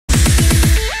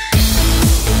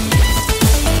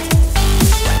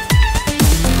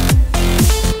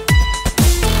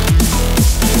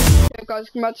guys,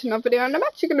 welcome back to another video, and I'm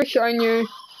actually going to be showing you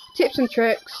tips and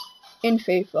tricks in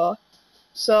FIFA.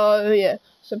 So yeah,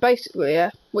 so basically,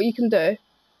 yeah, what you can do,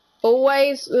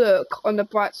 always look on the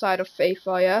bright side of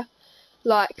FIFA, yeah?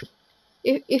 Like,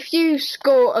 if you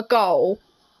score a goal,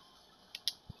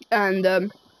 and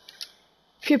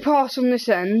if you pass on this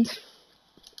end,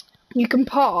 you can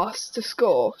pass to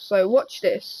score. So watch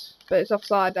this, but it's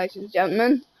offside, ladies and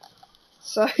gentlemen.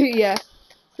 So yeah,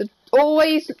 and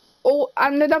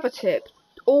another tip,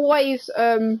 always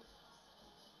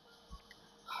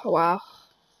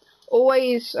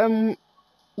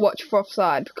watch for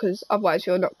offside, because otherwise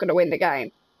you're not going to win the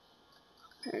game.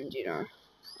 And you know,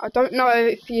 I don't know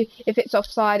if it's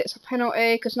offside it's a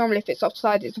penalty, because normally if it's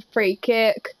offside it's a free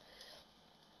kick.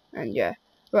 And yeah,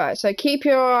 right, so keep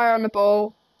your eye on the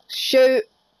ball, shoot,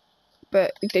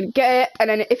 but you didn't get it, and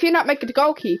then if you're not making the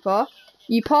goalkeeper,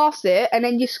 you pass it and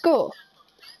then you score.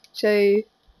 So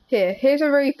here's a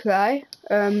replay.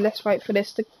 Let's wait for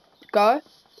this to go.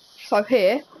 So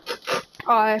here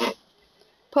I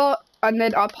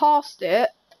passed it,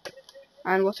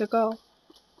 and what a goal.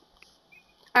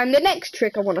 And the next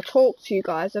trick I want to talk to you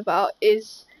guys about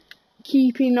is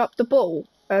keeping up the ball,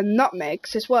 and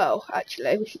nutmegs as well.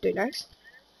 Actually, we should do next.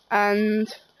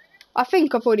 And I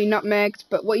think I've already nutmegged,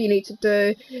 but what you need to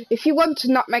do, if you want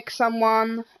to nutmeg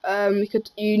someone,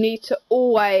 you need to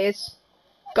always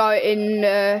go in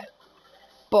the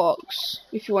box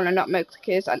if you want to nutmeg the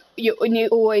kids, and you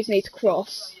always need to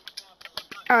cross.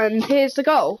 And here's the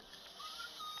goal.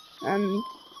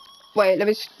 Wait,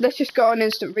 let's just go on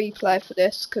instant replay for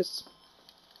this, because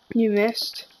you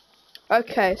missed.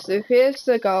 Okay, so here's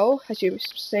the goal, as you've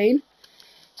seen.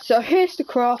 So here's the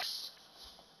cross,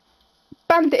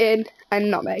 band it in,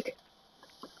 and nutmeg.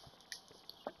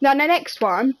 Now the next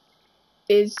one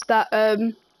is that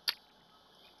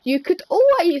you could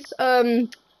always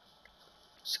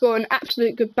score an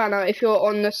absolute good banner if you're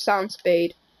on the sound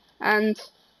speed. And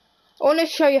I want to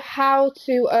show you how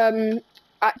to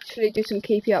actually do some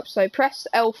keeping up. So press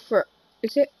L3.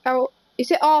 Is it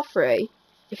R3?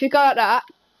 If you go like that,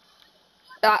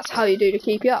 that's how you do the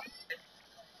keeping up.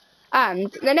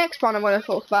 And the next one I want to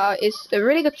talk about is a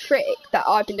really good trick that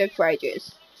I've been doing for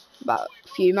ages, about a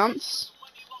few months.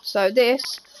 So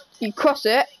this, you cross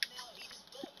it.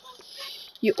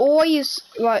 You always,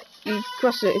 you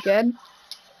cross it again,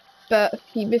 but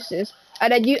he misses.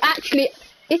 And then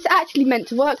it's actually meant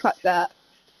to work like that.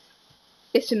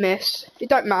 It's a miss. It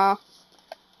don't matter.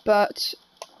 But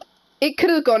it could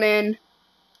have gone in.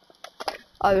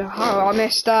 I don't know how I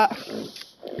missed that.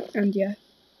 And yeah.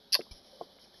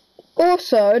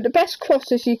 Also, the best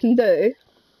crosses you can do,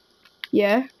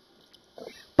 yeah,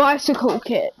 bicycle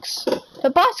kicks.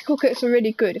 The bicycle kicks are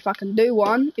really good if I can do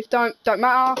one. If don't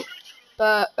matter.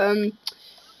 But you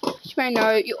may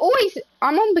know,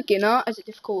 I'm on beginner as a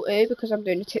difficulty because I'm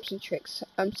doing a tips and tricks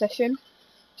session.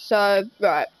 So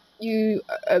right, you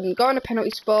go on a penalty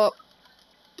spot.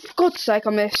 For God's sake, I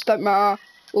missed. Don't matter.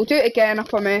 We'll do it again, I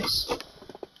promise.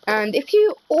 And if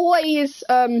you always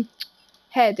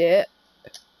head it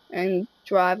and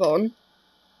drive on,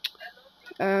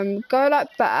 go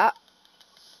like that,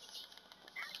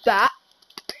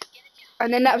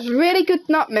 and then that was really good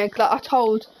nutmeg, like I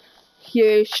told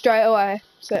you straight away.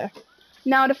 So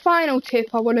now the final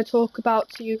tip I want to talk about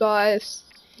to you guys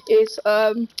is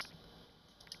actually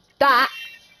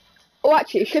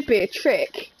it should be a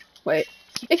trick. Wait,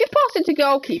 if you pass it to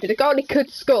goalkeeper, the goalie could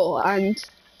score, and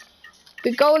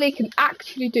the goalie can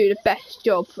actually do the best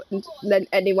job than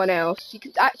anyone else. He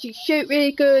can actually shoot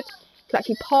really good, he can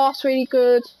actually pass really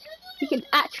good, he can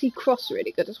actually cross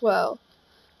really good as well.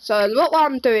 So what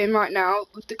I'm doing right now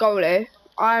with the goalie,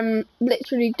 I'm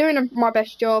literally doing my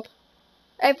best job.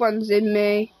 Everyone's in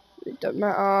me, it don't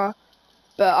matter.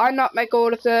 But I nutmeg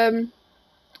all of them,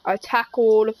 I tackle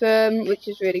all of them, which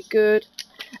is really good.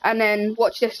 And then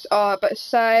watch this, but it's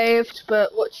saved,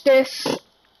 but watch this.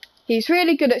 He's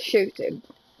really good at shooting.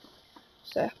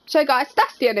 So guys,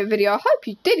 that's the end of the video. I hope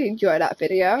you did enjoy that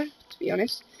video, to be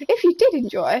honest. If you did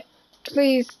enjoy,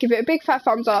 please give it a big fat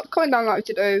thumbs up, comment down like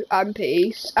to do, and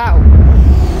peace out.